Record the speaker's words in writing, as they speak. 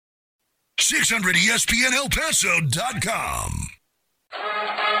600ESPNElPaso.com.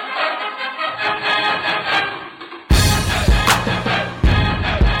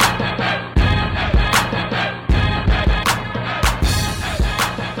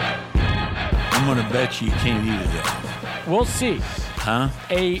 I'm going to bet you can't eat it all. We'll see. Huh?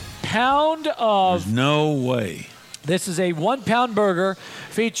 A pound of... There's no way. This is a 1-pound burger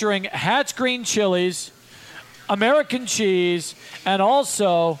featuring Hatch green chilies, American cheese, and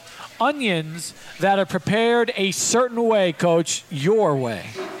also onions that are prepared a certain way, Coach, your way.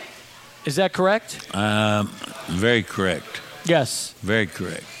 Is that correct? Very correct. Yes. Very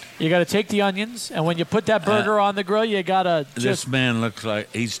correct. You got to take the onions, and when you put that burger on the grill, you got to just... This man looks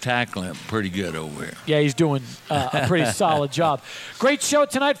like he's tackling it pretty good over here. Yeah, he's doing a pretty solid job. Great show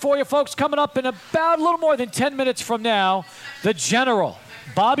tonight for you folks. Coming up in about a little more than 10 minutes from now, the General,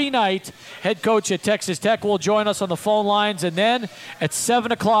 Bobby Knight, head coach at Texas Tech, will join us on the phone lines. And then at 7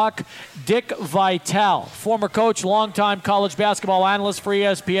 o'clock, Dick Vitale, former coach, longtime college basketball analyst for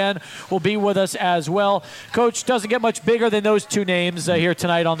ESPN, will be with us as well. Coach, doesn't get much bigger than those two names here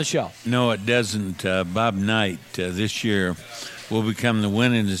tonight on the show. No, it doesn't. Bob Knight this year will become the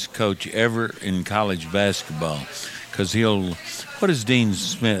winningest coach ever in college basketball because he'll – what is Dean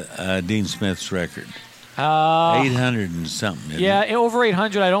Smith's record? 800 and something. Yeah, over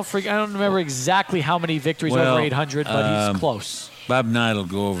 800. I don't remember exactly how many victories over 800, but he's close. Bob Knight will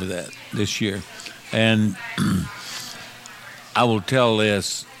go over that this year, and I will tell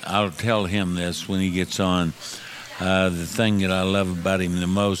this. I'll tell him this when he gets on. The thing that I love about him the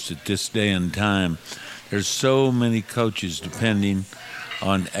most at this day and time, there's so many coaches depending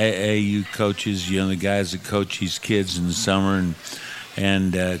on AAU coaches. You know, the guys that coach these kids in the summer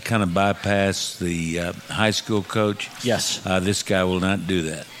and kind of bypass the high school coach. Yes. This guy will not do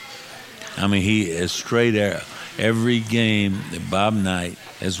that. I mean, he is straight arrow. Every game that Bob Knight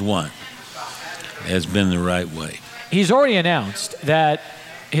has won has been the right way. He's already announced that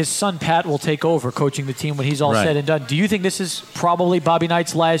his son Pat will take over coaching the team when he's all said and done. Do you think this is probably Bobby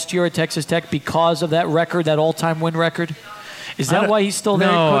Knight's last year at Texas Tech because of that record, that all-time win record? Is that why he's still there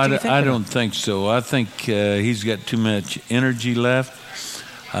coaching? No, I don't think so. I think he's got too much energy left.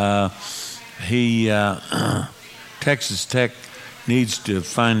 Texas Tech needs to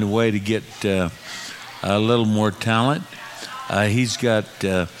find a way to get a little more talent. He's got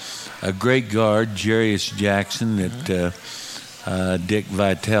a great guard, Jarius Jackson, that Dick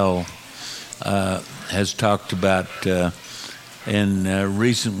Vitale has talked about in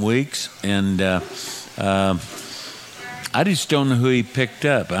recent weeks, and I just don't know who he picked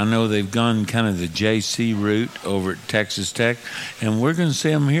up. I know they've gone kind of the JC route over at Texas Tech, and we're going to see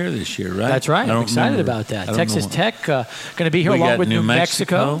them here this year, right? That's right. I'm excited about that. Texas Tech going to be here along with New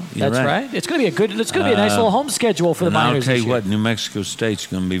Mexico. That's right. It's going to be it's going to be a nice little home schedule for the Miners. I'll tell you what, New Mexico State's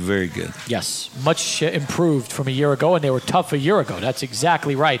going to be very good. Yes, much improved from a year ago, and they were tough a year ago. That's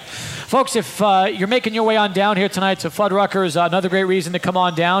exactly right. Folks, if you're making your way on down here tonight to Fuddruckers, another great reason to come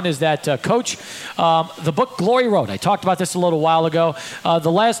on down is that, Coach, the book Glory Road, I talked about this a little while ago.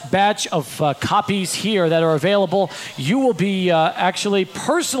 The last batch of copies here that are available, you will be actually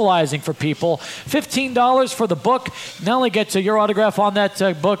personalizing for people. $15 for the book. Not only get your autograph on that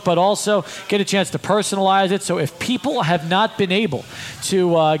book, but also get a chance to personalize it. So if people have not been able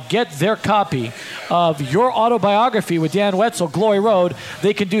to get their copy of your autobiography with Dan Wetzel, Glory Road,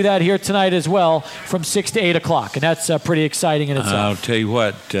 they can do that here tonight as well from 6 to 8 o'clock. And that's pretty exciting in itself. I'll tell you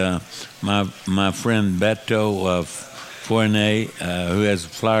what, my friend Beto of Fournier, who has a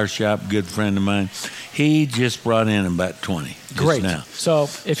flower shop, good friend of mine, he just brought in about 20 Great. Now. So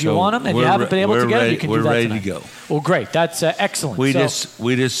if you want them and you haven't been able to get them, you can do that We're ready tonight. to go. Well, great. That's excellent. We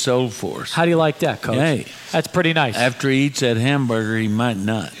just sold for us. How do you like that, Coach? Hey. That's pretty nice. After he eats that hamburger, he might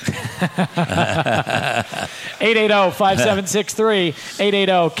not. 880-5763,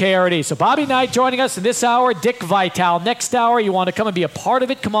 880-KRD. So Bobby Knight joining us in this hour, Dick Vitale. Next hour, you want to come and be a part of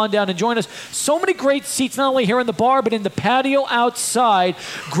it, come on down and join us. So many great seats, not only here in the bar, but in the patio outside.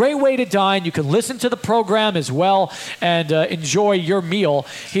 Great way to dine. You can listen to the program as well and enjoy your meal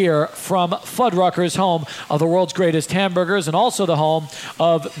here from Fuddruckers, home of the world's greatest hamburgers and also the home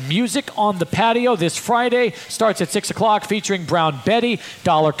of Music on the Patio. This Friday starts at 6 o'clock featuring Brown Betty,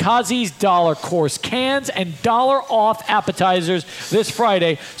 $1 Kazi's, $1 course cans, and $1 off appetizers this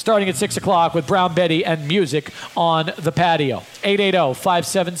Friday starting at 6 o'clock with Brown Betty and Music on the Patio.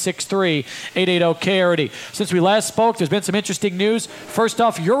 880-5763, 880-KRD. Since we last spoke, there's been some interesting news. First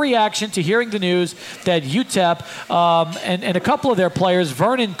off, your reaction to hearing the news that UTEP and a couple of their players,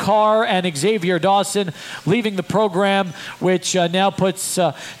 Vernon Carr and Xavier Dawson, leaving the program, which now puts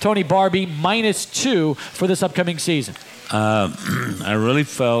Tony Barbie -2 for this upcoming season. I really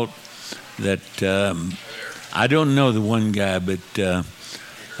felt that I don't know the one guy, but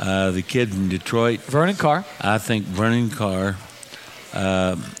the kid from Detroit, Vernon Carr. I think Vernon Carr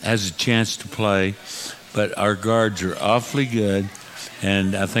has a chance to play, but our guards are awfully good,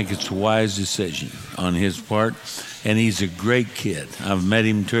 and I think it's a wise decision on his part. And he's a great kid. I've met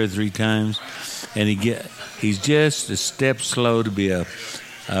him 2 or 3 times, and he's just a step slow to be a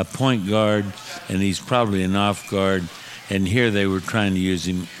point guard, and he's probably an off guard. And here they were trying to use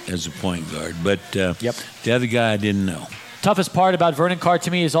him as a point guard. But the other guy I didn't know. Toughest part about Vernon Carr to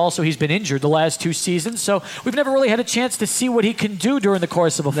me is also he's been injured the last 2 seasons, so we've never really had a chance to see what he can do during the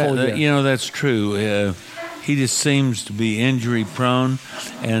course of a full year. You know, that's true. He just seems to be injury prone,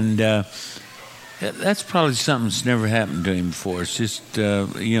 and that's probably something that's never happened to him before. It's just, a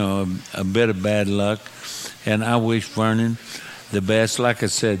bit of bad luck, and I wish Vernon the best. Like I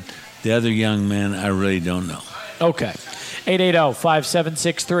said, the other young man, I really don't know. Okay.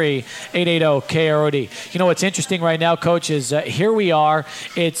 880-5763, 880-KROD. You know what's interesting right now, Coach, is here we are.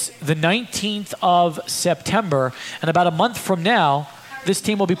 It's the 19th of September, and about a month from now, this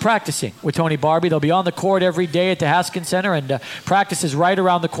team will be practicing with Tony Barbie. They'll be on the court every day at the Haskins Center, and practice is right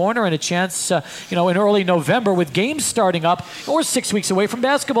around the corner, and a chance, in early November with games starting up. We're 6 weeks away from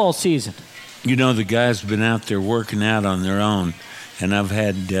basketball season. You know, the guys have been out there working out on their own, and I've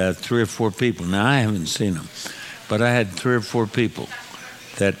had 3 or 4 people. Now, I haven't seen them, but I had 3 or 4 people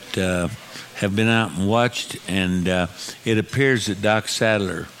that have been out and watched, and it appears that Doc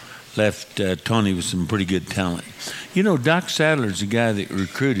Sadler left Tony with some pretty good talent. You know, Doc Sadler's a guy that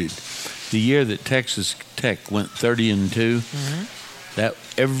recruited the year that Texas Tech went 30-2. Mm-hmm. That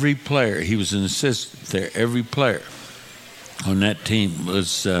every player, he was an assistant there, every player on that team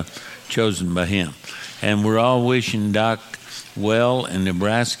was chosen by him. And we're all wishing Doc well in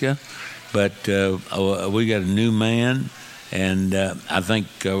Nebraska, but we got a new man, and I think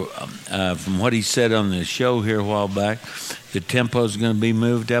from what he said on the show here a while back, the tempo is going to be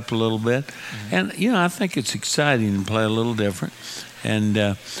moved up a little bit. Mm-hmm. And, I think it's exciting to play a little different. And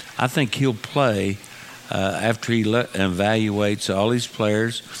I think he'll play after he evaluates all his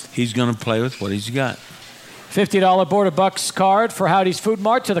players. He's going to play with what he's got. $50 Border Bucks card for Howdy's Food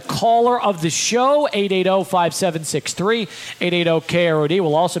Mart to the caller of the show, 880-5763, 880-KROD.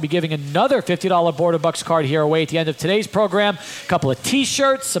 We'll also be giving another $50 Border Bucks card here away at the end of today's program. A couple of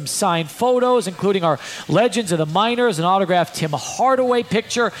T-shirts, some signed photos, including our Legends of the Miners, an autographed Tim Hardaway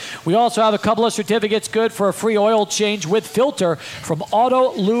picture. We also have a couple of certificates good for a free oil change with filter from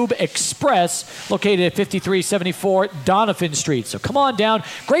Auto Lube Express, located at 5374 Donovan Street. So come on down.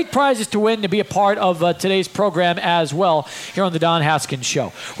 Great prizes to win to be a part of today's program as well here on the Don Haskins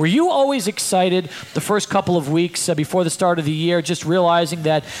Show. Were you always excited the first couple of weeks before the start of the year, just realizing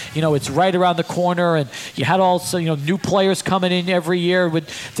that, it's right around the corner, and you had also, new players coming in every year?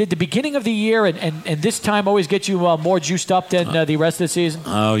 Did the beginning of the year and this time always get you more juiced up than the rest of the season?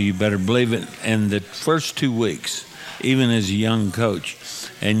 Oh, you better believe it. And the first 2 weeks, even as a young coach,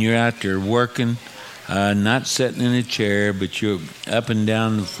 and you're out there working, not sitting in a chair, but you're up and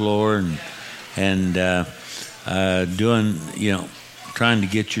down the floor and doing, trying to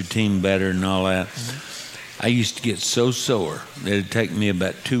get your team better and all that. Mm-hmm. I used to get so sore that it'd take me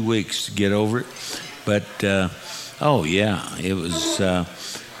about 2 weeks to get over it. But, it was,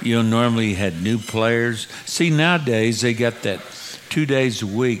 normally you had new players. See, nowadays they got that 2 days a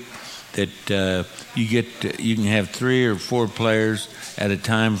week that you can have 3 or 4 players at a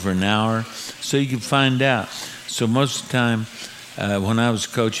time for an hour, so you can find out. So most of the time when I was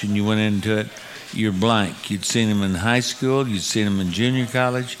coaching, you went into it, you're blank. You'd seen them in high school, you'd seen them in junior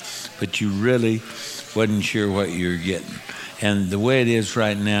college, but you really wasn't sure what you were getting. And the way it is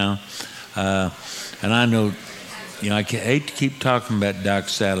right now, and I know, I hate to keep talking about Doc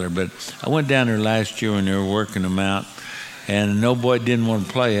Sadler, but I went down there last year when they were working them out, and no boy didn't want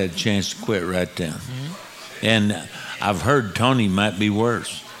to play had a chance to quit right then. Mm-hmm. And I've heard Tony might be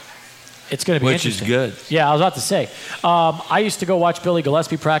worse. It's going to be interesting. Which is good. Yeah, I was about to say. I used to go watch Billy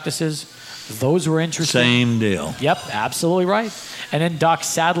Gillespie practices. Those were interesting. Same deal. Yep, absolutely right. And then Doc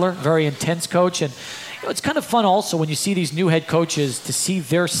Sadler, very intense coach. And it's kind of fun also when you see these new head coaches to see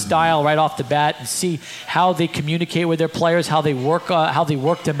their style right off the bat and see how they communicate with their players, how they work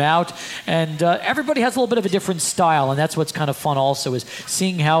them out. And everybody has a little bit of a different style, and that's what's kind of fun also, is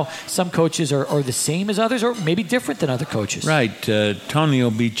seeing how some coaches are the same as others or maybe different than other coaches. Right. Tony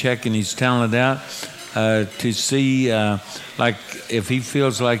will be checking his talent out to see, like, if he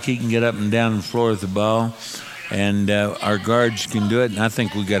feels like he can get up and down the floor with the ball, And our guards can do it, and I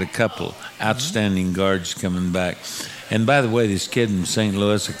think we got a couple outstanding guards coming back. And by the way, this kid in St.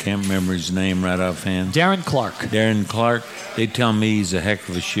 Louis, I can't remember his name right offhand. Darren Clark. They tell me he's a heck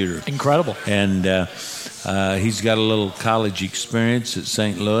of a shooter. Incredible. And he's got a little college experience at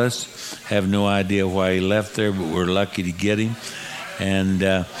St. Louis. Have no idea why he left there, but we're lucky to get him. And,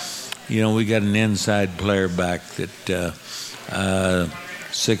 we got an inside player back that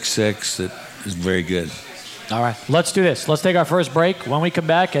 6'6", that is very good. All right, let's do this. Let's take our first break. When we come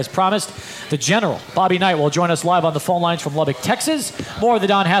back, as promised, the General, Bobby Knight, will join us live on the phone lines from Lubbock, Texas. More of the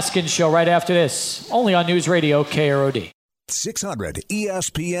Don Haskins Show right after this, only on News Radio KROD. 600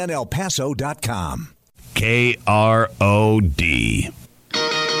 ESPNElPaso.com. KROD.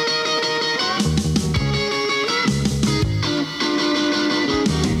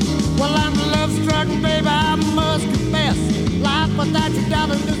 Well, I'm love-struck, baby, I must confess. Life without you,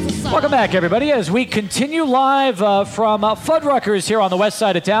 darling, is a song. Welcome back, everybody. As we continue live from Fuddruckers here on the west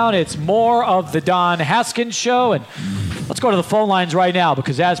side of town, it's more of the Don Haskins Show. And let's go to the phone lines right now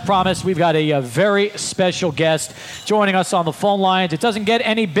because, as promised, we've got a very special guest joining us on the phone lines. It doesn't get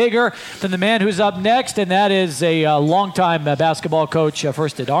any bigger than the man who's up next, and that is a longtime basketball coach,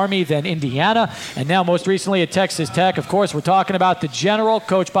 first at Army, then Indiana, and now most recently at Texas Tech. Of course, we're talking about the General,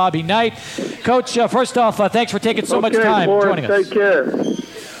 Coach Bobby Knight. Coach, first off, thanks for taking so much time joining us. Take care.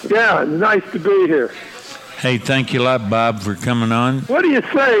 Yeah, nice to be here. Hey, thank you a lot, Bob, for coming on. What do you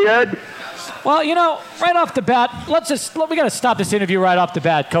say, Ed? Well, right off the bat, we got to stop this interview right off the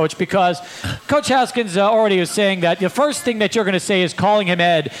bat, Coach, because Coach Haskins already was saying that the first thing that you're going to say is calling him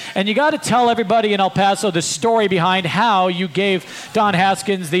Ed, and you got to tell everybody in El Paso the story behind how you gave Don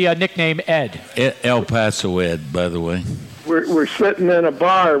Haskins the nickname Ed. El Paso Ed, by the way. We're sitting in a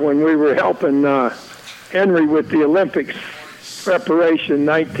bar when we were helping Henry with the Olympics preparation,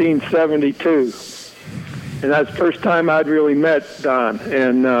 1972, and that's the first time I'd really met Don.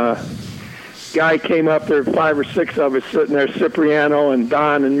 And guy came up there, 5 or 6 of us sitting there, Cipriano and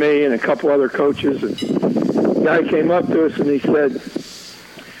Don and me and a couple other coaches. And the guy came up to us and he said,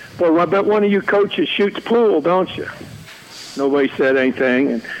 "Well, I bet one of you coaches shoots pool, don't you?" Nobody said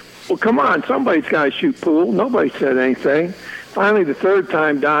anything. And, "Well, come on, somebody's got to shoot pool." Nobody said anything. Finally, the third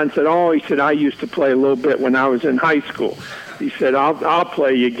time, Don said, "Oh," he said, "I used to play a little bit when I was in high school." He said, I'll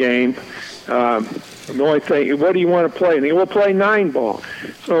play you a game. The only thing, what do you want to play? And he will play 9-ball.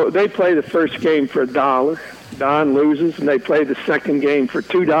 So they play the first game for $1. Don loses, and they play the second game for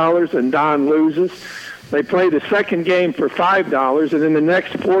 $2, and Don loses. They play the second game for $5, and in the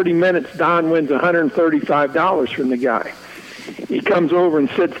next 40 minutes, Don wins $135 from the guy. He comes over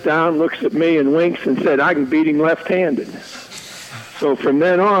and sits down, looks at me and winks and said, "I can beat him left-handed." So from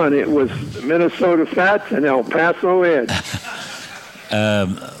then on, it was Minnesota Fats and El Paso Ed.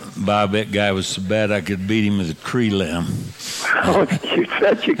 Bob, that guy was so bad I could beat him with a tree limb. Oh, you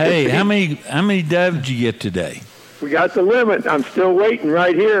said you could. Hey, how many doves did you get today? We got the limit. I'm still waiting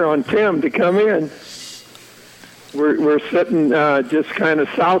right here on Tim to come in. We're sitting just kind of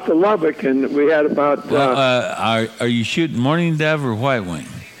south of Lubbock, and we had about. Are you shooting mourning dove or white wing?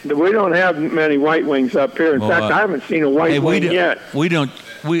 We don't have many white wings up here. In fact, I haven't seen a white wing yet. We don't.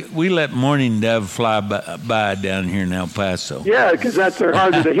 We let mourning dove fly by down here in El Paso. Yeah, because that's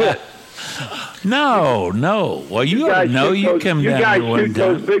harder to hit. No. Well, you ought to know. You come down here one time. You guys shoot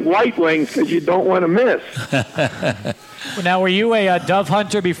those big white wings because you don't want to miss. Now, were you a dove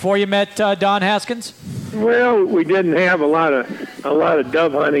hunter before you met Don Haskins? Well, we didn't have a lot of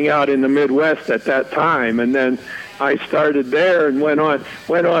dove hunting out in the Midwest at that time, and then I started there and went on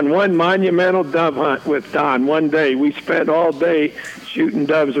one monumental dove hunt with Don one day. We spent all day shooting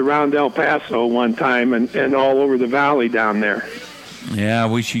doves around El Paso one time and all over the valley down there. Yeah, I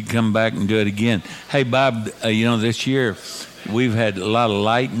wish you'd come back and do it again. Hey, Bob, this year we've had a lot of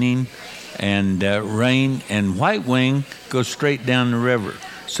lightning and rain, and white wing goes straight down the river.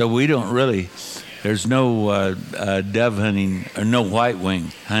 So we don't really, there's no dove hunting or no white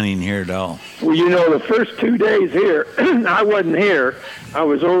wing hunting here at all. Well, the first 2 days here, I wasn't here. I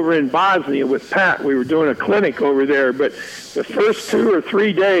was over in Bosnia with Pat. We were doing a clinic over there. But the first 2 or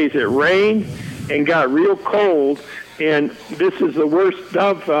 3 days, it rained and got real cold. And this is the worst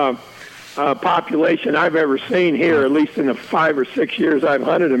dove population I've ever seen here, at least in the 5 or 6 years I've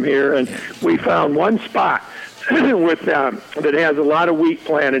hunted them here. And we found one spot with that has a lot of wheat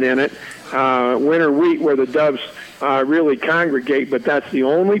planted in it, winter wheat where the doves really congregate, but that's the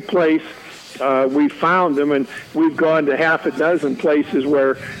only place we found them, and we've gone to half a dozen places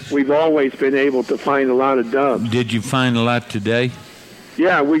where we've always been able to find a lot of doves. Did you find a lot today?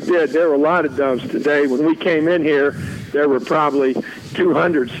 Yeah, we did. There were a lot of doves today. When we came in here, there were probably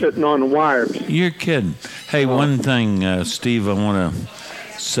 200 sitting on the wires. You're kidding. Hey, one thing, Steve, I want to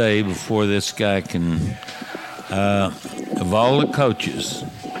say before this guy can, of all the coaches,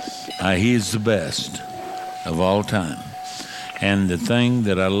 he is the best of all time. And the thing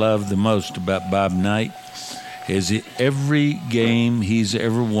that I love the most about Bob Knight is every game he's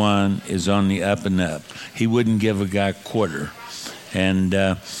ever won is on the up and up. He wouldn't give a guy a quarter. And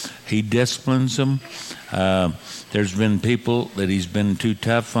he disciplines them. There's been people that he's been too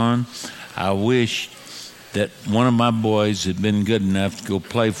tough on. I wish that one of my boys had been good enough to go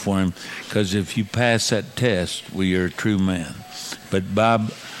play for him, because if you pass that test, well, you're a true man. But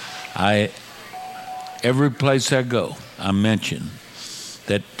Bob, every place I go, I mention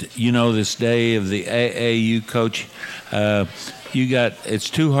that, this day of the AAU coach, it's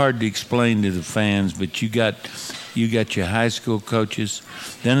too hard to explain to the fans, but you got your high school coaches.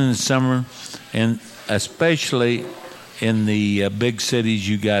 Then in the summer, and especially in the big cities,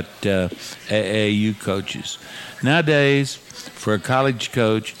 you got AAU coaches. Nowadays, for a college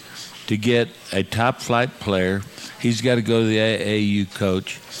coach to get a top-flight player, he's got to go to the AAU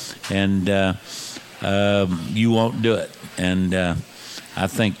coach, and you won't do it. And I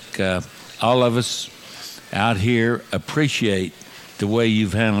think all of us out here appreciate the way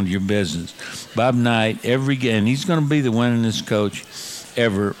you've handled your business. Bob Knight, every game, he's going to be the winningest coach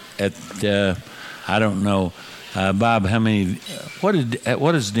ever at, I don't know, Bob, how many, what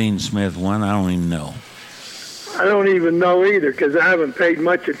has Dean Smith won? I don't even know. I don't even know either, because I haven't paid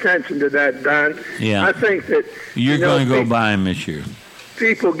much attention to that, Don. Yeah. I think that you're going to go by him this year.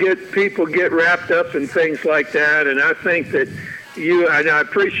 People get wrapped up in things like that, and I think that and I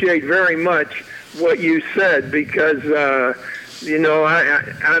appreciate very much what you said, because I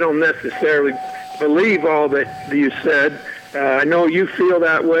don't necessarily believe all that you said. I know you feel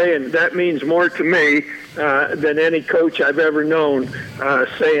that way, and that means more to me than any coach I've ever known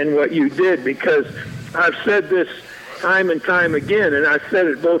saying what you did, because I've said this time and time again, and I've said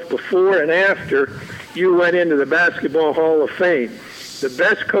it both before and after you went into the Basketball Hall of Fame. The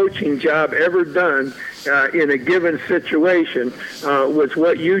best coaching job ever done in a given situation was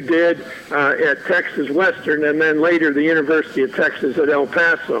what you did at Texas Western, and then later the University of Texas at El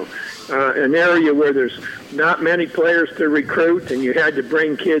Paso, an area where there's not many players to recruit, and you had to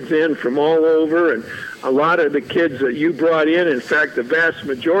bring kids in from all over. And a lot of the kids that you brought in fact, the vast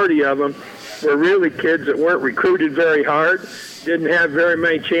majority of them were really kids that weren't recruited very hard, didn't have very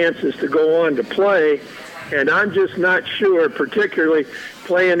many chances to go on to play. And I'm just not sure, particularly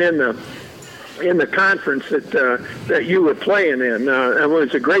playing in the conference that you were playing in. It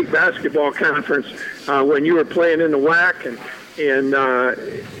was a great basketball conference when you were playing in the WAC, and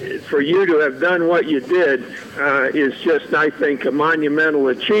for you to have done what you did is just, I think, a monumental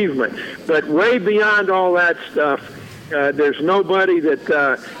achievement. But way beyond all that stuff, there's nobody that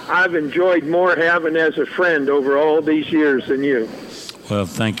I've enjoyed more having as a friend over all these years than you. Well,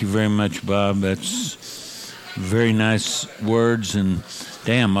 thank you very much, Bob. That's very nice words, and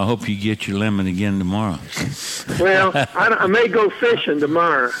damn, I hope you get your lemon again tomorrow. Well, I may go fishing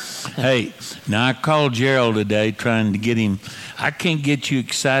tomorrow. Hey, now I called Gerald today trying to get him. I can't get you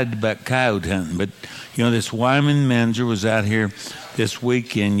excited about coyote hunting, but, this Wyman Menzer was out here this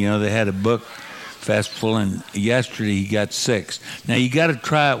weekend. They had a book festival, and yesterday he got 6. Now, you got to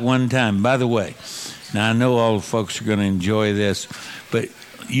try it one time. By the way, now I know all the folks are going to enjoy this, but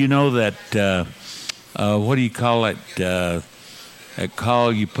you know that, what do you call it? That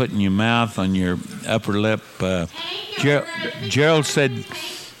call you put in your mouth on your upper lip. Gerald said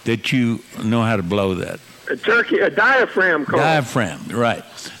that you know how to blow that. A diaphragm call. Diaphragm, right.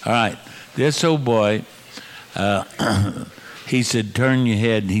 All right. This old boy, he said, turn your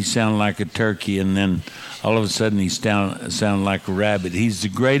head, and he sounded like a turkey, and then all of a sudden he sounded like a rabbit. He's the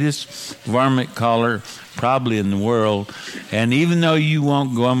greatest varmint caller probably in the world, and even though you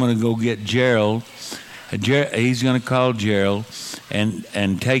won't go, I'm going to go get Gerald. He's going to call Gerald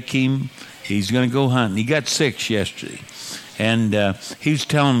and take him. He's going to go hunting. He got 6 yesterday. And he was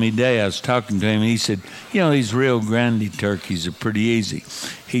telling me today, I was talking to him, and he said, these Rio Grande turkeys are pretty easy.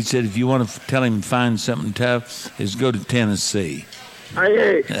 He said, if you want to tell him to find something tough, is go to Tennessee.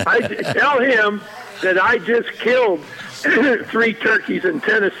 I tell him that I just killed 3 turkeys in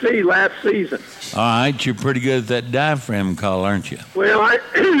Tennessee last season. All right, you're pretty good at that diaphragm call, aren't you? Well,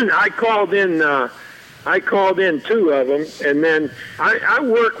 I called in... I called in 2 of them, and then I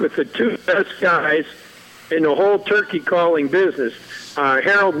work with the 2 best guys in the whole turkey calling business,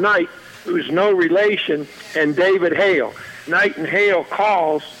 Harold Knight, who's no relation, and David Hale. Knight and Hale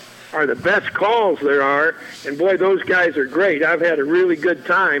calls are the best calls there are, and boy, those guys are great. I've had a really good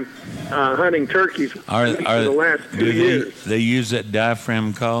time hunting turkeys for the last 2 years. They use that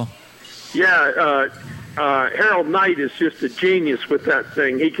diaphragm call? Harold Knight is just a genius with that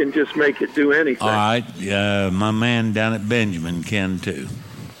thing. He can just make it do anything. All right. My man down at Benjamin can, too.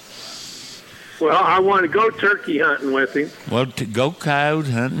 Well, I want to go turkey hunting with him. Well, to go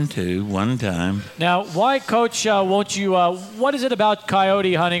coyote hunting, too, one time. Now, why, Coach, won't you what is it about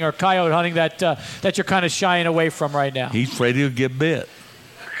coyote hunting or coyote hunting that you're kind of shying away from right now? He's afraid he'll get bit.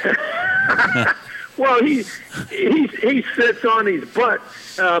 Well, he sits on his butt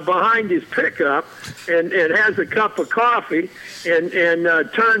behind his pickup and has a cup of coffee and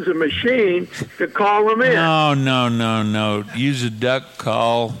turns a machine to call him in. No. Use a duck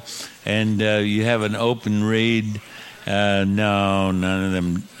call, and you have an open read. No, none of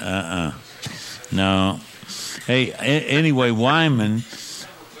them. No. Hey, anyway, Wyman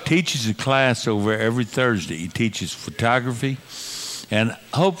teaches a class over every Thursday. He teaches photography, and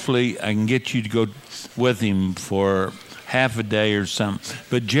hopefully I can get you to go with him for half a day or something.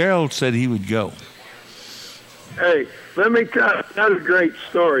 But Gerald said he would go. Hey, let me tell you another great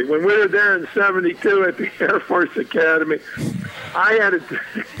story. When we were there in 72 at the Air Force Academy, I had a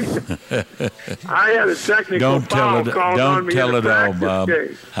technical foul called on me in a practice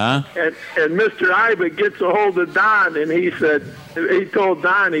game. Huh? And Mr. Iba gets a hold of Don, and he told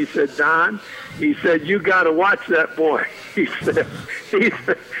Don, Don, he said, you got to watch that boy. He said,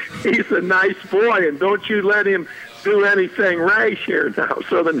 he's a nice boy, and don't you let him do anything rash here now.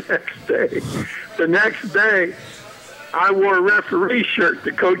 So the next day, I wore a referee shirt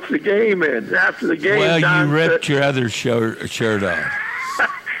to coach the game in. After the game, well, Don you ripped your other shirt off.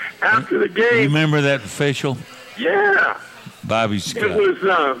 After the game, you remember that official? Yeah, Bobby Scott. It was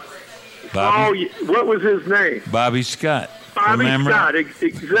Bobby. What was his name? Bobby Scott. Bobby Remember? Scott,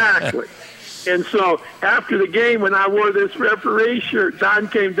 exactly. And so after the game, when I wore this referee shirt, Don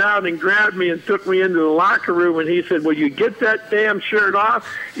came down and grabbed me and took me into the locker room, and he said, will you get that damn shirt off?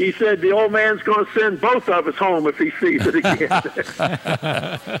 He said, the old man's going to send both of us home if he sees it again.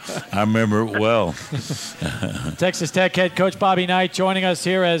 I remember it well. Texas Tech head coach Bobby Knight joining us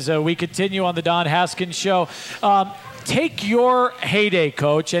here as we continue on the Don Haskins Show. Take your heyday,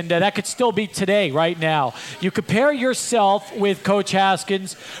 Coach, and that could still be today, right now. You compare yourself with Coach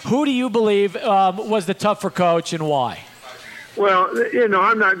Haskins. Who do you believe was the tougher coach and why? Well,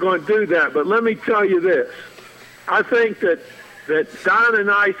 I'm not going to do that, but let me tell you this. I think that Don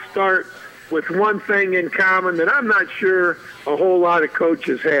and I start with one thing in common that I'm not sure a whole lot of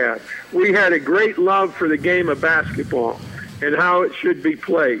coaches have. We had a great love for the game of basketball and how it should be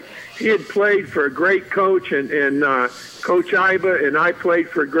played. He had played for a great coach and Coach Iba, and I played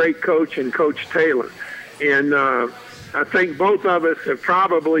for a great coach and Coach Taylor. And I think both of us have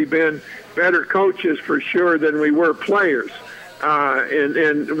probably been better coaches for sure than we were players.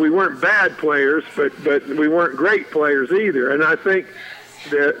 And we weren't bad players, but we weren't great players either. And I think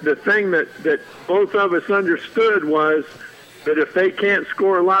the thing that both of us understood was that if they can't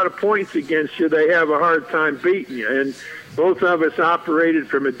score a lot of points against you, they have a hard time beating you. And both of us operated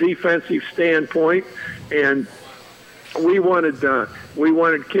from a defensive standpoint, and we wanted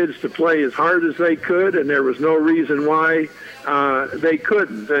kids to play as hard as they could, and there was no reason why they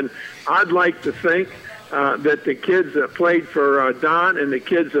couldn't. And I'd like to think that the kids that played for Don and the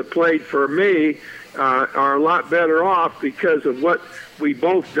kids that played for me are a lot better off because of what we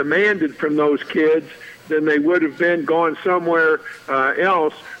both demanded from those kids than they would have been going somewhere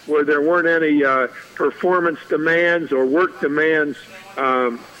else where there weren't any performance demands or work demands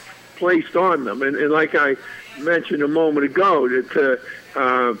placed on them. And like I mentioned a moment ago, that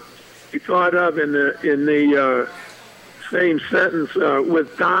we thought of in the same sentence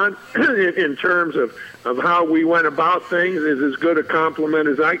with Don in terms of how we went about things is as good a compliment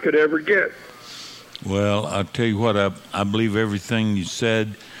as I could ever get. Well, I'll tell you what, I believe everything you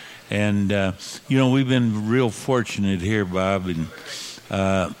said. And, we've been real fortunate here, Bob. And,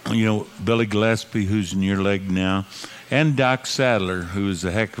 Billy Gillespie, who's in your leg now, and Doc Sadler, who is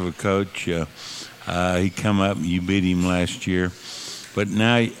a heck of a coach. He come up and you beat him last year. But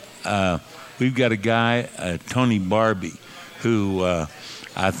now we've got a guy, Tony Barbie, who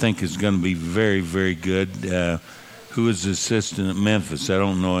I think is going to be very, very good, who is assistant at Memphis. I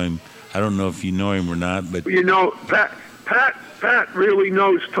don't know him. I don't know if you know him or not. But Pat really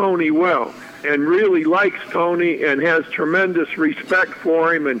knows Tony well and really likes Tony and has tremendous respect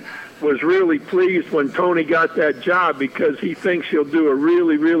for him and was really pleased when Tony got that job because he thinks he'll do a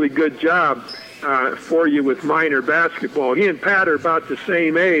really, really good job for you with minor basketball. He and Pat are about the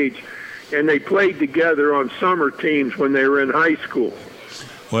same age, and they played together on summer teams when they were in high school.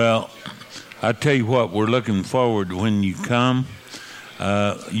 Well, I tell you what, we're looking forward to when you come.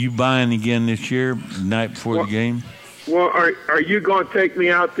 You buying again this year, the night before the game? Well, are you going to take me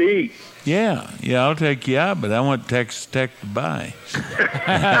out to eat? Yeah, I'll take you out, but I want Tech to buy.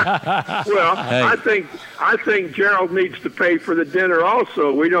 Well, hey. I think Gerald needs to pay for the dinner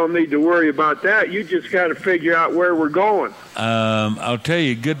also. We don't need to worry about that. You just got to figure out where we're going. I'll tell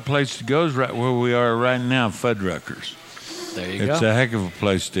you, a good place to go is right where we are right now, Fuddruckers. There you go. It's a heck of a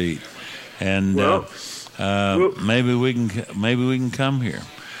place to eat, and maybe we can come here.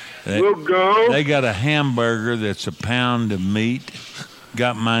 We'll go. They got a hamburger that's a pound of meat.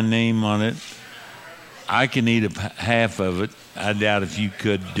 Got my name on it. I can eat half of it. I doubt if you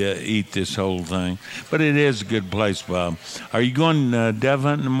could eat this whole thing. But it is a good place, Bob. Are you going dove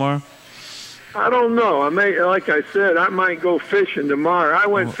hunting tomorrow? I don't know. Like I said, I might go fishing tomorrow. I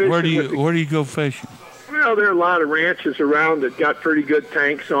went fishing. Where do you go fishing? Well, there are a lot of ranches around that got pretty good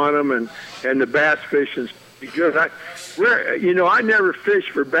tanks on them, and the bass fishing's pretty good. I never fished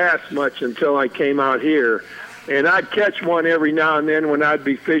for bass much until I came out here. And I'd catch one every now and then when I'd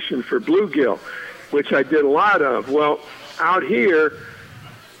be fishing for bluegill, which I did a lot of. Well, out here,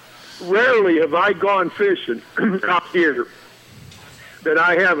 rarely have I gone fishing out here that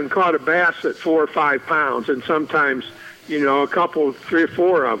I haven't caught a bass at 4 or 5 pounds, and sometimes, a couple, 3 or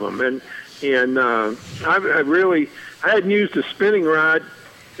 4 of them. And I hadn't used a spinning rod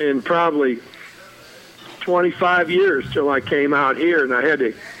in probably 25 years till I came out here, and I had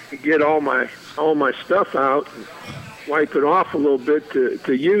to get all my stuff out and wipe it off a little bit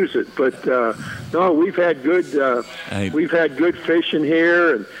to use it. But no, we've had good fishing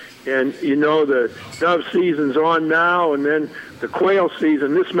here, and the dove season's on now, and then the quail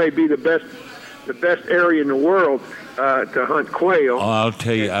season. This may be the best area in the world to hunt quail. Oh, I'll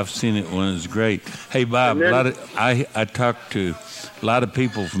tell you, I've seen it when it's great. Hey, Bob, I talked to a lot of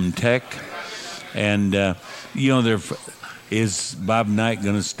people from Tech, and is Bob Knight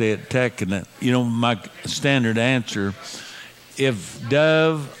going to stay at Tech? And my standard answer, if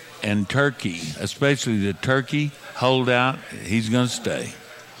dove and turkey, especially the turkey, hold out, he's going to stay.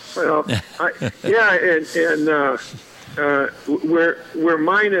 Well, we're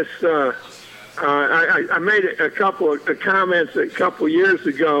minus. I made a couple of comments a couple years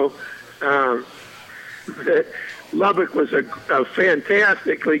ago that Lubbock was a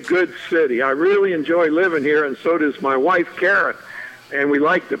fantastically good city. I really enjoy living here, and so does my wife, Karen. And we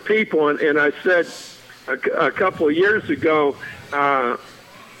like the people. And I said a couple of years ago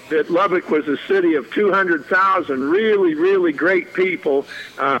that Lubbock was a city of 200,000 really, really great people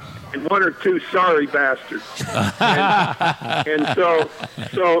and 1 or 2 sorry bastards. and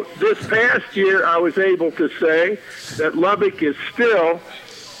so this past year, I was able to say that Lubbock is still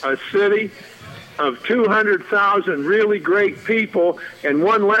a city of 200,000 really great people and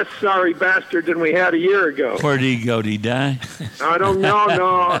 1 less sorry bastard than we had a year ago. Where did he go? Did he die? I don't know,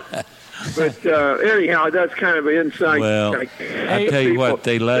 no. But anyhow, that's kind of an insight. Well, I tell you what,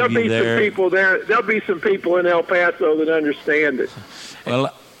 they love you there. There'll be some people in El Paso that understand it.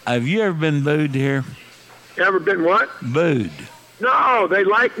 Well, have you ever been booed here? Ever been what? Booed. No, they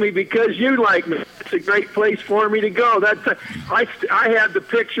like me because you like me. It's a great place for me to go. I had the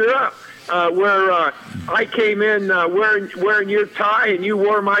picture up. Where I came in wearing your tie and you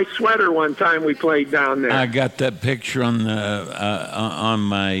wore my sweater one time we played down there. I got that picture on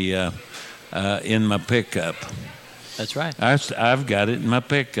my in my pickup. That's right. I've got it in my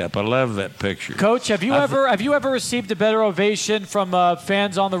pickup. I love that picture. Coach, have you ever received a better ovation from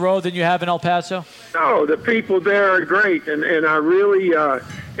fans on the road than you have in El Paso? No, the people there are great, and I really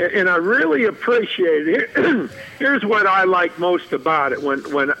appreciate it. Here's what I like most about it.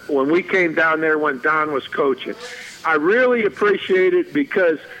 When we came down there when Don was coaching, I really appreciate it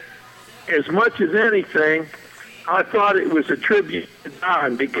because, as much as anything, I thought it was a tribute to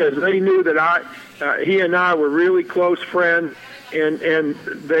Don because they knew that he and I were really close friends, and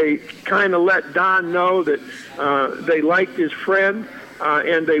they kind of let Don know that they liked his friend,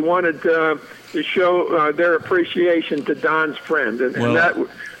 and they wanted to show their appreciation to Don's friend, and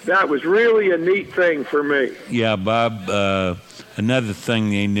that was really a neat thing for me. Yeah, Bob, another thing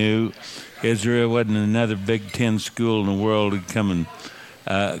they knew is there wasn't another Big Ten school in the world that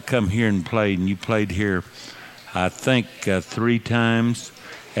come here and played, and you played here, I think, 3 times.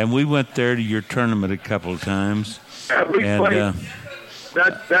 And we went there to your tournament a couple of times. Played.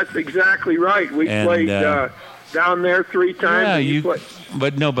 That's exactly right. We played down there 3 times. Yeah,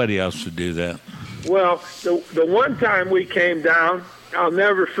 but nobody else would do that. Well, the one time we came down, I'll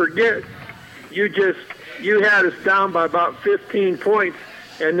never forget. You had us down by about 15 points,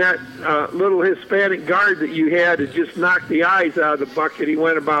 and that little Hispanic guard that you had just knocked the eyes out of the bucket.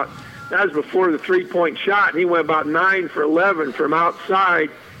 That was before the 3-point shot, and he went about 9 for 11 from outside.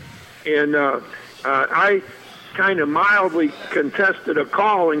 And I kind of mildly contested a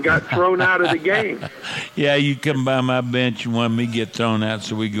call and got thrown out of the game. Yeah, you come by my bench and wanted me to get thrown out,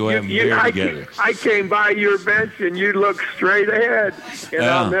 so we go have a beer together. I came by your bench and you looked straight ahead, and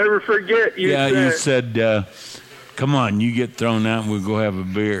I'll never forget. You said, come on, you get thrown out and we'll go have a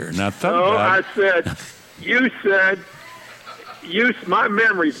beer. And I thought you said, my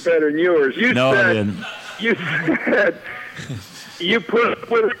memory's better than yours. I didn't. You said, you put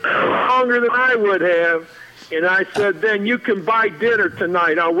up with it longer than I would have. And I said, then you can buy dinner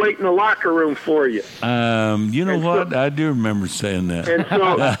tonight. I'll wait in the locker room for you. You know what? I do remember saying that. And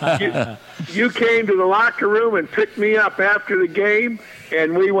so you came to the locker room and picked me up after the game,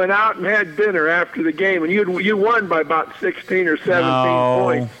 and we went out and had dinner after the game. And you won by about 16 or 17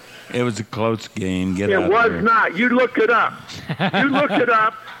 points. It was a close game. It was not. You look it up. You look it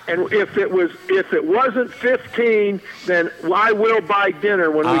up. And if it wasn't 15, then I will buy dinner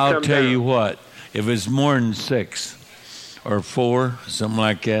when we come down. I'll tell you what. If it's more than 6 or 4, something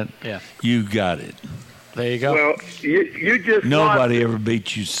like that, you got it. There you go. Well, you just nobody ever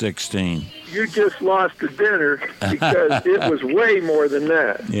beat you 16. You just lost the dinner because it was way more than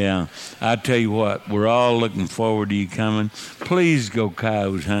that. Yeah. I tell you what, we're all looking forward to you coming. Please go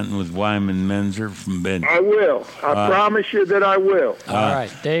coyote hunting with Wyman Menzer from Ben. I will. I promise you that I will. All right.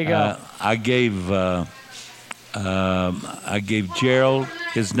 There you go. I gave Gerald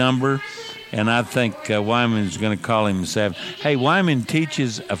his number. And I think Wyman's going to call him and say, hey, Wyman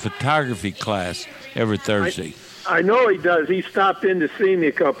teaches a photography class every Thursday. I know he does. He stopped in to see me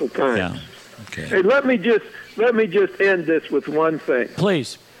a couple times. Yeah. Okay. Hey, let me just end this with one thing.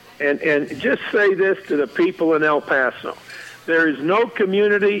 Please. And just say this to the people in El Paso. There is no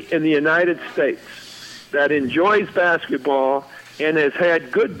community in the United States that enjoys basketball and has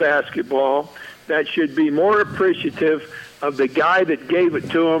had good basketball that should be more appreciative of the guy that gave it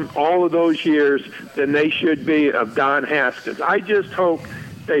to him all of those years than they should be of Don Haskins. I just hope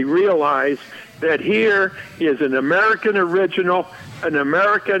they realize that here is an American original, an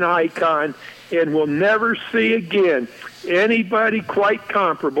American icon, and we'll never see again anybody quite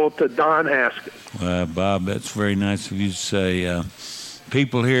comparable to Don Haskins. Well, Bob, that's very nice of you to say.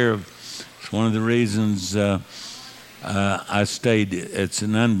 People here, it's one of the reasons I stayed. It's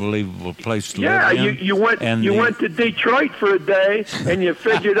an unbelievable place to live in. You went to Detroit for a day, and you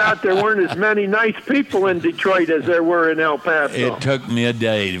figured out there weren't as many nice people in Detroit as there were in El Paso. It took me a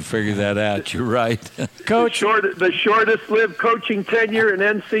day to figure that out. You're right. Coach, the shortest-lived coaching tenure in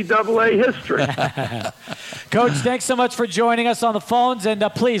NCAA history. Coach, thanks so much for joining us on the phones, and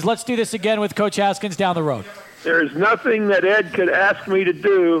please, let's do this again with Coach Haskins down the road. There is nothing that Ed could ask me to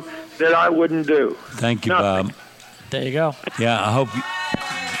do that I wouldn't do. Thank you, Bob. There you go. Yeah, I hope you...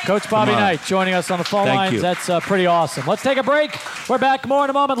 Coach Bobby Knight joining us on the phone lines. You. That's pretty awesome. Let's take a break. We're back more in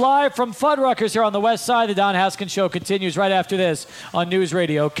a moment live from Fuddruckers here on the West Side. The Don Haskins Show continues right after this on News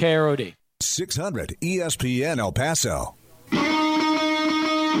Radio KROD. 600 ESPN El Paso.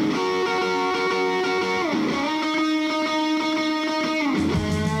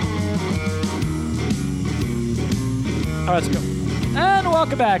 All right, let's go. And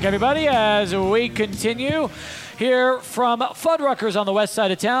welcome back, everybody, as we continue here from Fuddruckers on the west side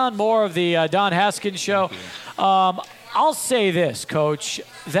of town. More of the Don Haskins Show. I'll say this, Coach.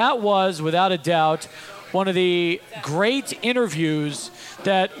 That was, without a doubt, one of the great interviews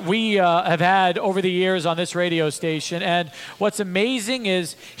that we have had over the years on this radio station. And what's amazing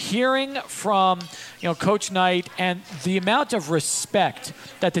is hearing from Coach Knight, and the amount of respect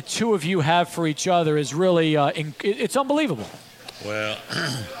that the two of you have for each other is really it's unbelievable. Well,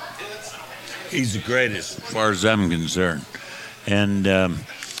 he's the greatest as far as I'm concerned. And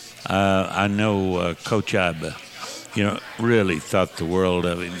I know Coach Iba, really thought the world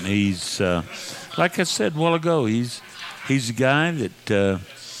of him. He's, like I said a while ago, he's a guy that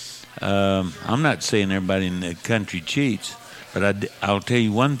I'm not saying everybody in the country cheats, but I'll tell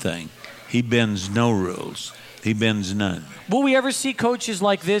you one thing. He bends no rules. He bends none. Will we ever see coaches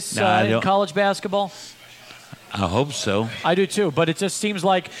like this in college basketball? I hope so. I do too, but it just seems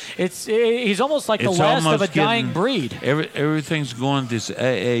like he's almost like the last of a dying breed. Everything's going this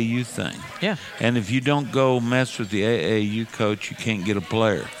AAU thing. Yeah. And if you don't go mess with the AAU coach, you can't get a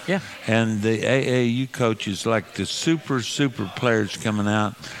player. Yeah. And the AAU coaches, like the super players coming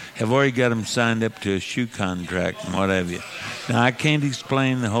out, have already got them signed up to a shoe contract and what have you. Now, I can't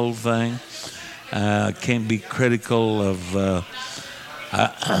explain the whole thing. Can't be critical of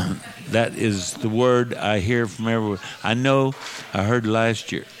that is the word I hear from everywhere. I heard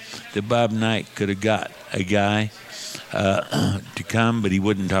last year that Bob Knight could have got a guy to come, but he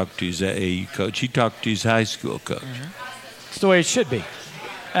wouldn't talk to his AAU coach. He talked to his high school coach. Mm-hmm. It's the way it should be.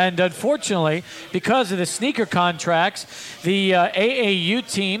 And unfortunately, because of the sneaker contracts, the AAU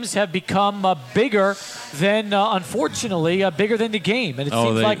teams have become bigger than, unfortunately, bigger than the game. And it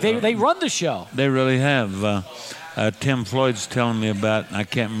seems like they run the show. They really have. Tim Floyd's telling me about, I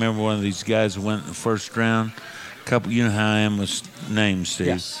can't remember one of these guys who went in the first round. You know how I am with names, Steve.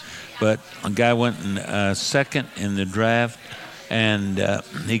 Yes. But a guy went in second in the draft, and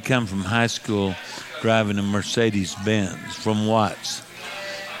he come from high school driving a Mercedes-Benz from Watts.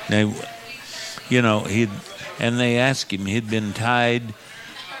 Now, and they asked him, he'd been tied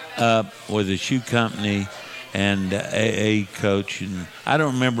up with a shoe company and AA coach, and I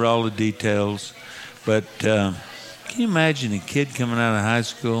don't remember all the details, but can you imagine a kid coming out of high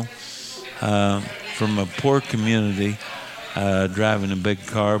school from a poor community driving a big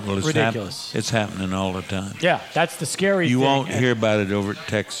car? Well, it's ridiculous. It's happening all the time. Yeah, that's the scary thing. You won't hear about it over at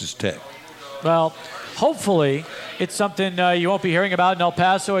Texas Tech. Well, hopefully it's something you won't be hearing about in El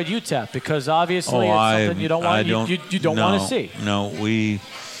Paso at UTEP, because obviously it's something you don't want to see. No,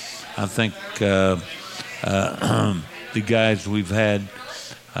 I think the guys we've had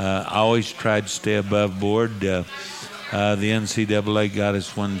always tried to stay above board. The NCAA got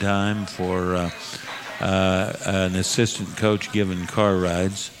us one time for an assistant coach giving car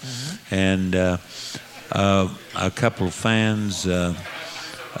rides, and a couple of fans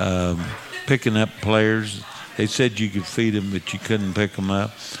picking up players. They said you could feed them, but you couldn't pick them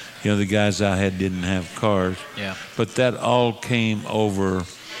up. The guys I had didn't have cars. Yeah. But that all came over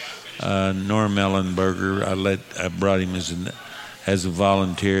Norm Ellenberger. I brought him as a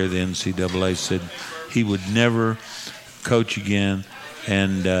volunteer. The NCAA said he would never coach again,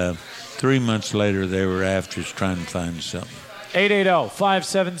 and 3 months later they were after us trying to find something.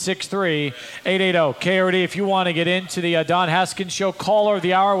 880-5763, 880-KRD. If you want to get into the Don Haskins Show, caller of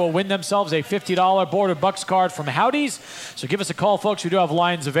the hour will win themselves a $50 Border Bucks card from Howdy's. So give us a call, folks. We do have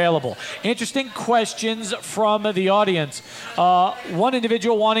lines available. Interesting questions from the audience. One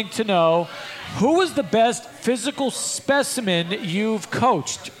individual wanting to know, who was the best physical specimen you've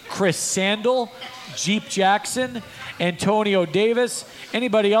coached? Chris Sandel, Jeep Jackson, Antonio Davis,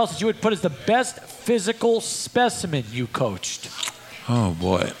 anybody else that you would put as the best physical specimen you coached? Oh,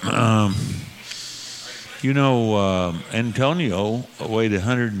 boy. Antonio weighed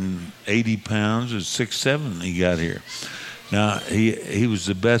 180 pounds, was 6'7" when he got here. Now, he was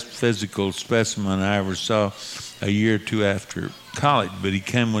the best physical specimen I ever saw a year or two after college, but he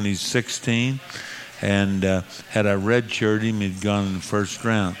came when he's 16, and had I redshirted him, he'd gone in the first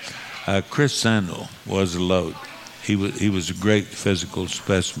round. Chris Sandel was a load. He was a great physical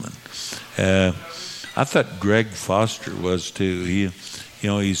specimen. I thought Greg Foster was too.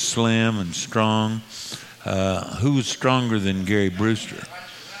 He's slim and strong. Who was stronger than Gary Brewster?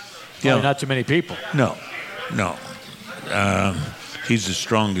 Not too many people. No. He's the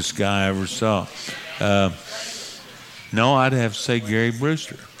strongest guy I ever saw. No, I'd have to say Gary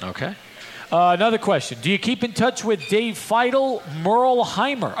Brewster. Okay. Another question. Do you keep in touch with Dave Feidel, Merle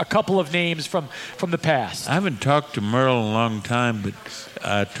Heimer? A couple of names from the past. I haven't talked to Merle in a long time, but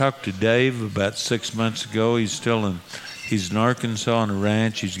I talked to Dave about 6 months ago. He's in Arkansas on a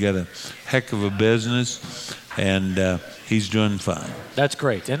ranch. He's got a heck of a business, and he's doing fine. That's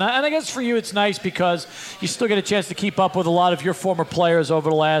great. And I guess for you it's nice because you still get a chance to keep up with a lot of your former players over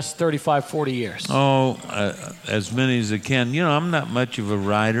the last 35, 40 years. Oh, as many as I can. I'm not much of a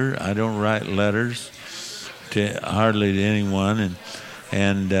writer. I don't write letters hardly to anyone,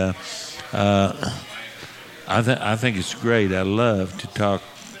 and I think it's great. I love to talk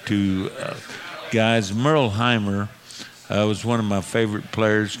to guys. Merle Heimer was one of my favorite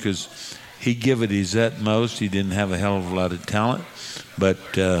players because he gave it his utmost. He didn't have a hell of a lot of talent, but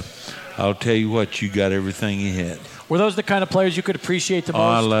I'll tell you what, you got everything he had. Were those the kind of players you could appreciate the most?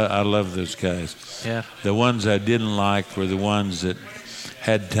 I love those guys. Yeah. The ones I didn't like were the ones that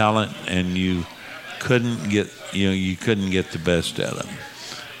had talent and you couldn't get the best out of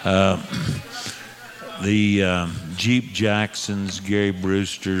them. The Jeep Jacksons, Gary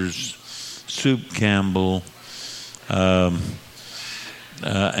Brewsters, Soup Campbell,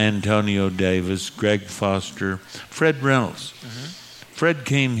 Antonio Davis, Greg Foster, Fred Reynolds. Fred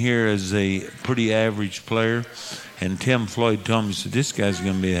came here as a pretty average player, and Tim Floyd told me, he said, this guy's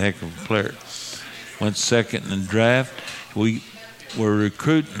going to be a heck of a player. Went second in the draft. We were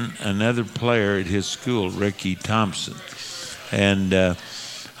recruiting another player at his school, Ricky Thompson. And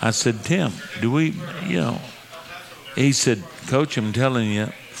I said, Tim, he said, Coach, I'm telling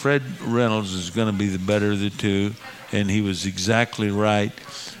you, Fred Reynolds is going to be the better of the two. And he was exactly right,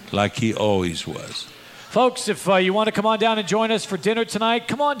 like he always was. Folks, if you want to come on down and join us for dinner tonight,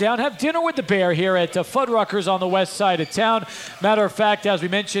 come on down. Have dinner with the Bear here at Fuddruckers on the west side of town. Matter of fact, as we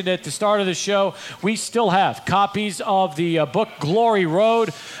mentioned at the start of the show, we still have copies of the book Glory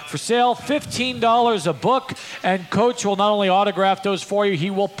Road for sale, $15 a book. And Coach will not only autograph those for you, he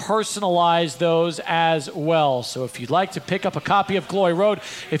will personalize those as well. So if you'd like to pick up a copy of Glory Road,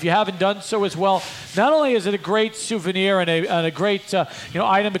 if you haven't done so as well, not only is it a great souvenir and a great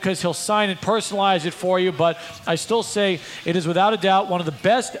item because he'll sign and personalize it for you, but I still say it is without a doubt one of the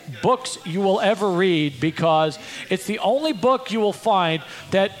best books you will ever read because it's the only book you will find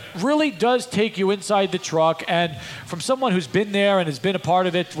that really does take you inside the truck. And from someone who's been there and has been a part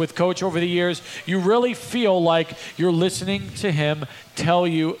of it with Coach over the years, you really feel like you're listening to him tell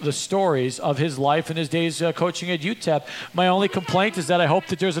you the stories of his life and his days coaching at UTEP. My only complaint is that I hope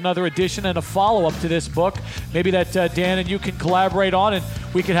that there's another edition and a follow-up to this book, maybe that Dan and you can collaborate on, and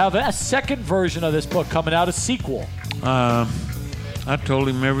we could have a second version of this book coming out, a sequel. I told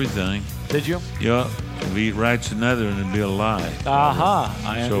him everything. Did you? Yeah. If he writes another, and it'd be a lie.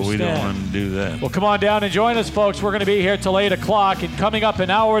 I understand. So we don't want to do that. Well, come on down and join us, folks. We're going to be here till 8 o'clock. And coming up in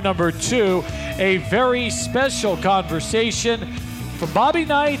hour number 2, a very special conversation from Bobby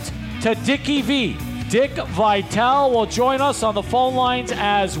Knight to Dickie V. Dick Vitale will join us on the phone lines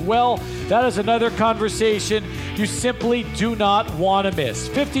as well. That is another conversation you simply do not want to miss.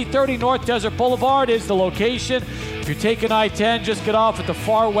 5030 North Desert Boulevard is the location. If you're taking I-10, just get off at the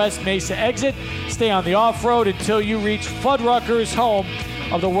far west Mesa exit. Stay on the off-road until you reach Fuddruckers, home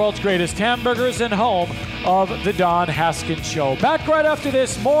of the world's greatest hamburgers and home of the Don Haskins Show. Back right after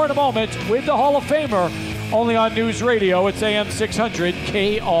this, more in a moment with the Hall of Famer, only on News Radio. It's AM 600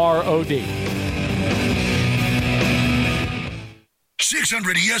 KROD.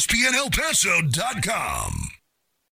 600ESPN El Paso.com.